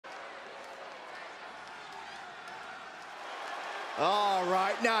All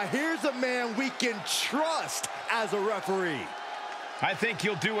right, now here's a man we can trust as a referee. I think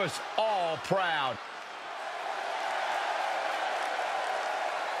he'll do us all proud.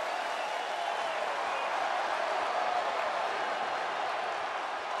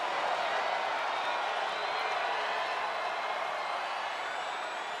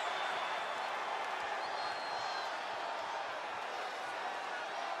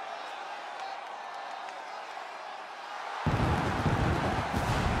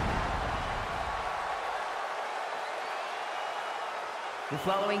 The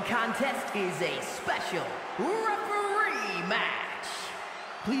following contest is a special referee match.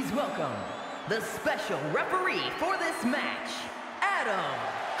 Please welcome the special referee for this match, Adam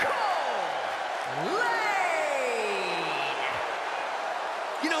Cole Lane.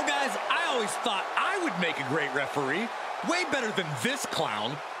 You know, guys, I always thought I would make a great referee. Way better than this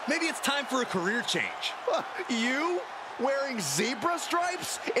clown. Maybe it's time for a career change. You? Wearing zebra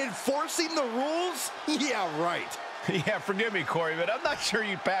stripes? Enforcing the rules? Yeah, right. Yeah, forgive me, Corey, but I'm not sure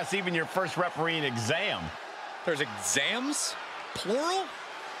you'd pass even your first refereeing exam. There's exams? Plural?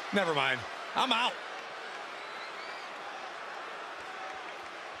 Never mind. I'm out.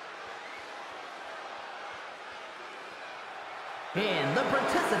 And the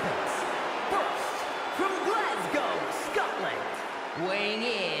participants, first, from Glasgow, Scotland, weighing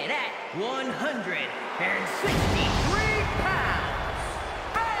in at 163 pounds.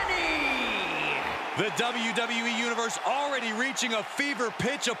 The WWE Universe already reaching a fever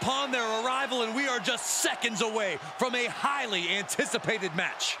pitch upon their arrival, and we are just seconds away from a highly anticipated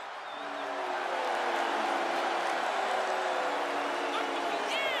match.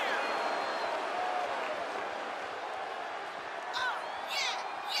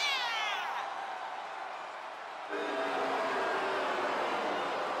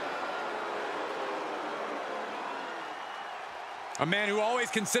 A man who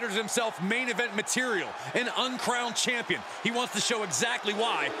always considers himself main event material, an uncrowned champion. He wants to show exactly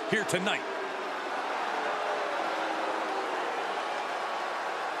why here tonight.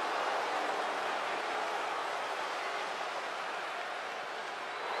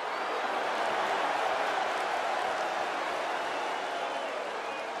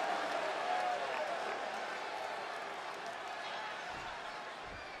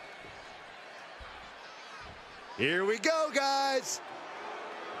 Here we go, guys.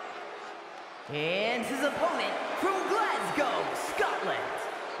 And his opponent from Glasgow, Scotland,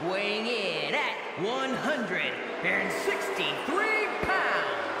 weighing in at 163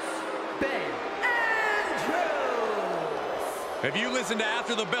 pounds, Ben Andrews. If you listened to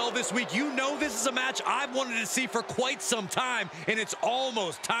After the Bell this week, you know this is a match I've wanted to see for quite some time, and it's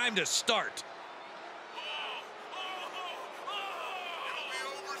almost time to start.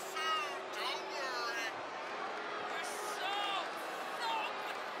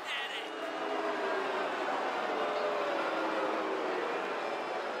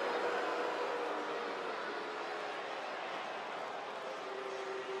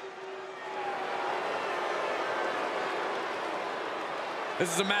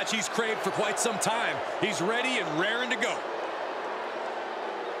 This is a match he's craved for quite some time. He's ready and raring to go.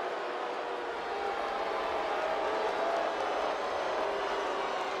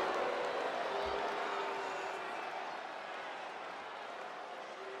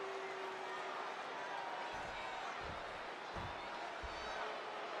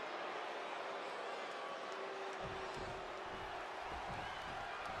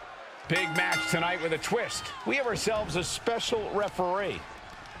 Big match tonight with a twist. We have ourselves a special referee.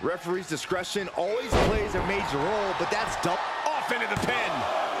 Referee's discretion always plays a major role, but that's off into the pin.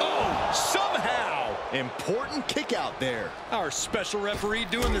 Oh, somehow. Important kick out there. Our special referee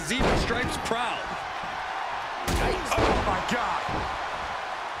doing the zebra stripes proud. Nice. Oh, my God.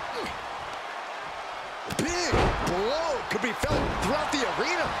 Big blow could be felt throughout the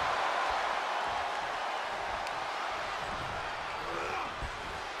arena.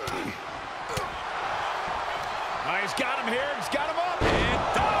 He's got him here. He's got him up.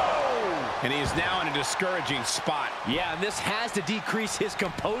 And he is now in a discouraging spot. Yeah, and this has to decrease his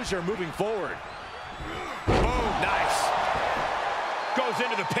composure moving forward. Boom, nice. Goes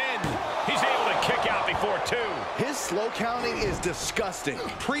into the pin. He's able to kick out before two. His slow counting is disgusting.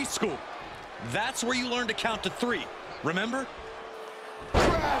 Preschool. That's where you learn to count to 3. Remember?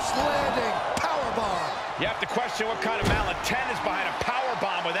 Crash landing powerbomb. You have to question what kind of malintent is behind a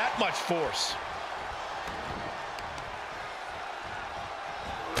powerbomb with that much force.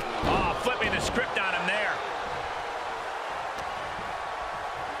 Flipping the script on him there.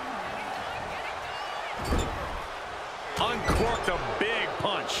 Uncorked a big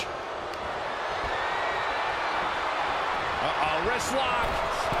punch. wrist lock.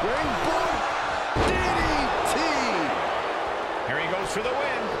 Springboard DDT. Here he goes for the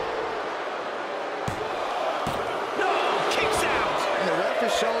win. No, kicks out. And the ref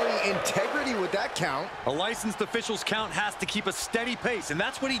is showing integrity with that count. A licensed official's count has to keep a steady pace, and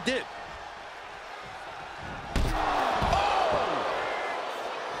that's what he did.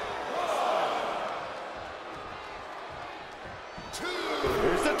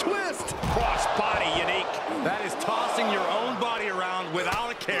 Here's the twist. Cross body unique. That is tossing your own body around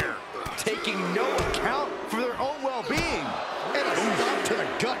without a care. Taking no account for their own well-being. And a stop to the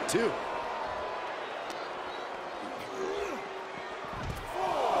gut, too.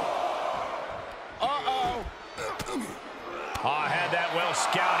 Uh-oh. Oh, had that well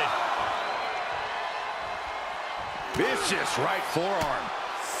scouted. Vicious right forearm.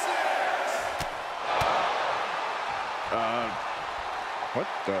 What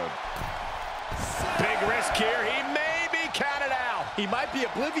the? Big risk here. He may be counted out. He might be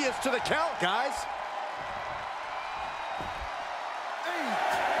oblivious to the count, guys.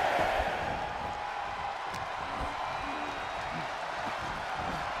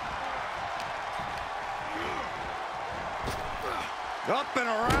 Up and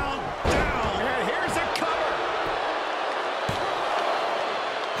around, down. And here's a cover.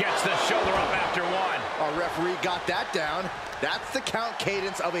 Gets the shoulder up after one. Our referee got that down. That's the count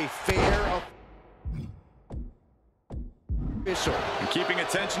cadence of a fair official. And keeping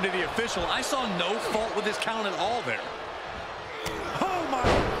attention to the official, I saw no fault with his count at all there. Oh my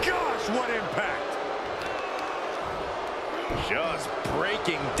gosh, what impact! Just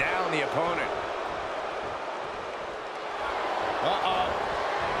breaking down the opponent. Uh-oh.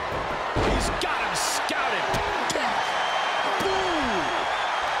 He's got him scouted. Boom!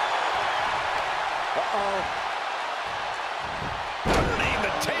 Uh-oh. Turning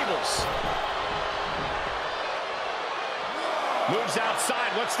the tables. Moves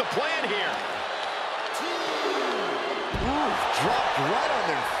outside. What's the plan here? Ooh, dropped right on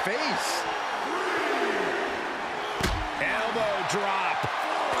their face. Elbow drop.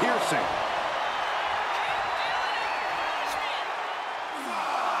 Piercing.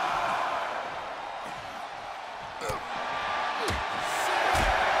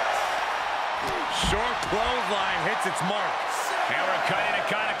 Short clothesline hits its mark. And we're cutting it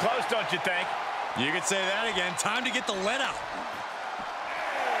kind of close, don't you think? You could say that again. Time to get the lead out.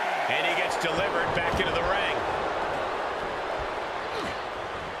 And he gets delivered back into the ring.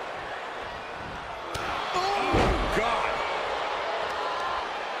 Oh, God.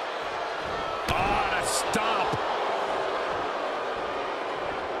 Oh, and a stomp.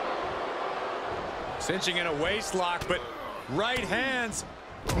 Cinching in a waist lock, but right hands.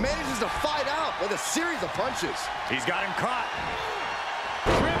 Manages to fight out with a series of punches. He's got him caught.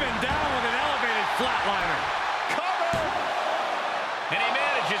 Driven down with an elevated flatliner. Cover. And he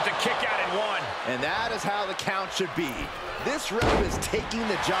manages to kick out in one. And that is how the count should be. This ref is taking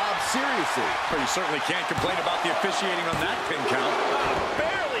the job seriously. Well, you certainly can't complain about the officiating on that pin count.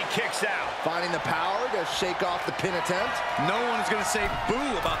 Barely kicks out. Finding the power to shake off the pin attempt. No one is going to say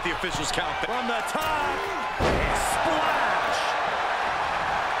boo about the official's count. From the top, splash!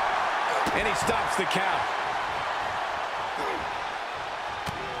 And he stops the count.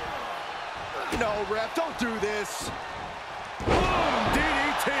 No, ref, don't do this. Boom,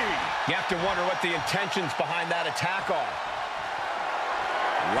 DDT! You have to wonder what the intentions behind that attack are.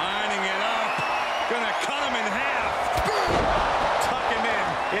 Lining it up. Gonna cut him in half. Tuck him in.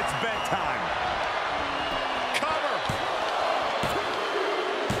 It's bedtime. Cover.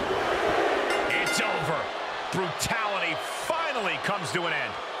 It's over. Brutality finally comes to an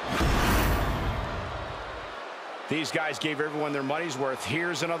end. These guys gave everyone their money's worth.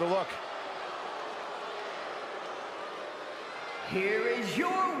 Here's another look. Here is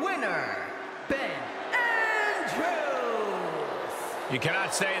your winner, Ben Andrews. You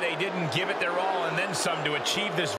cannot say they didn't give it their all and then some to achieve this